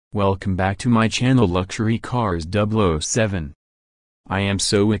Welcome back to my channel Luxury Cars 007. I am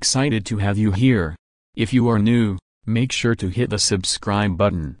so excited to have you here. If you are new, make sure to hit the subscribe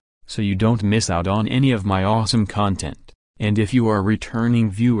button, so you don't miss out on any of my awesome content. And if you are a returning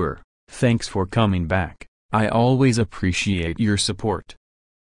viewer, thanks for coming back. I always appreciate your support.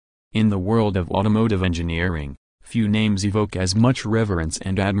 In the world of automotive engineering, few names evoke as much reverence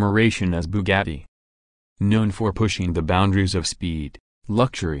and admiration as Bugatti. Known for pushing the boundaries of speed,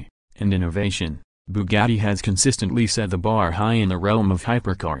 luxury, and innovation, Bugatti has consistently set the bar high in the realm of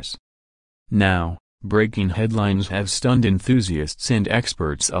hypercars. Now, breaking headlines have stunned enthusiasts and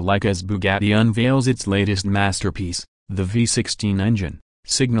experts alike as Bugatti unveils its latest masterpiece, the V16 engine,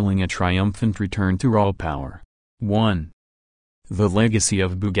 signaling a triumphant return to raw power. 1. The legacy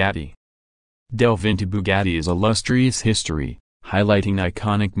of Bugatti. Delve into Bugatti's illustrious history, highlighting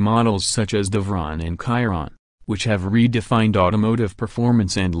iconic models such as the Veyron and Chiron, which have redefined automotive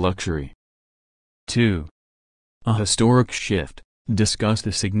performance and luxury. 2. A historic shift. Discuss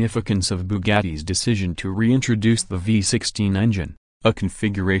the significance of Bugatti's decision to reintroduce the V16 engine, a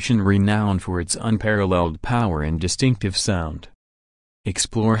configuration renowned for its unparalleled power and distinctive sound.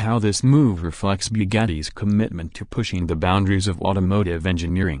 Explore how this move reflects Bugatti's commitment to pushing the boundaries of automotive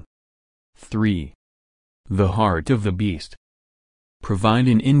engineering. 3. The heart of the beast. Provide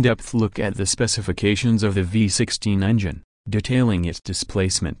an in-depth look at the specifications of the V16 engine, detailing its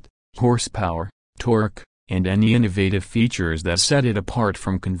displacement, horsepower, torque, and any innovative features that set it apart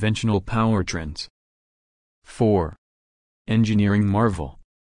from conventional powertrains. 4. Engineering marvel.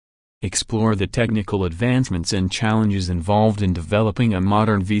 Explore the technical advancements and challenges involved in developing a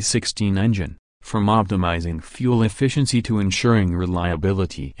modern V16 engine, from optimizing fuel efficiency to ensuring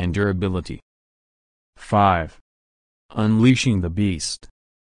reliability and durability. 5. Unleashing the beast.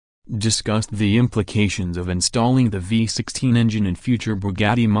 Discuss the implications of installing the V16 engine in future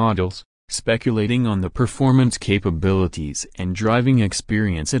Bugatti models, speculating on the performance capabilities and driving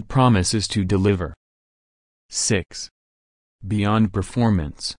experience it promises to deliver. 6. Beyond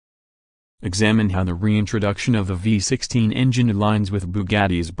performance. Examine how the reintroduction of the V16 engine aligns with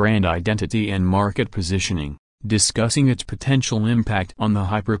Bugatti's brand identity and market positioning, discussing its potential impact on the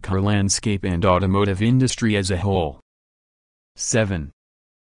hypercar landscape and automotive industry as a whole. 7.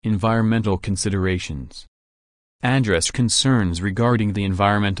 Environmental considerations. Address concerns regarding the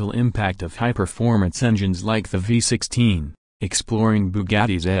environmental impact of high-performance engines like the V16, exploring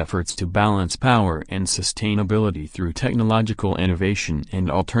Bugatti's efforts to balance power and sustainability through technological innovation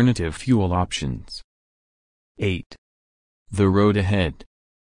and alternative fuel options. 8. The road ahead.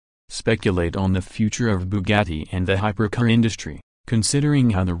 Speculate on the future of Bugatti and the hypercar industry,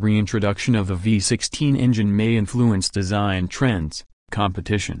 considering how the reintroduction of the V16 engine may influence design trends,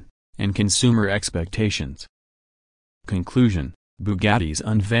 competition, and consumer expectations. Conclusion. Bugatti's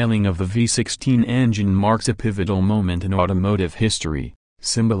unveiling of the V16 engine marks a pivotal moment in automotive history,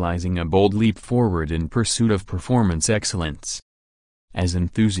 symbolizing a bold leap forward in pursuit of performance excellence. As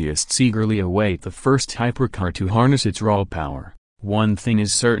enthusiasts eagerly await the first hypercar to harness its raw power, one thing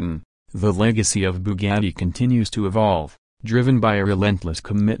is certain: the legacy of Bugatti continues to evolve, driven by a relentless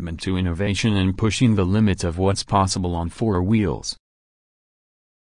commitment to innovation and pushing the limits of what's possible on four wheels.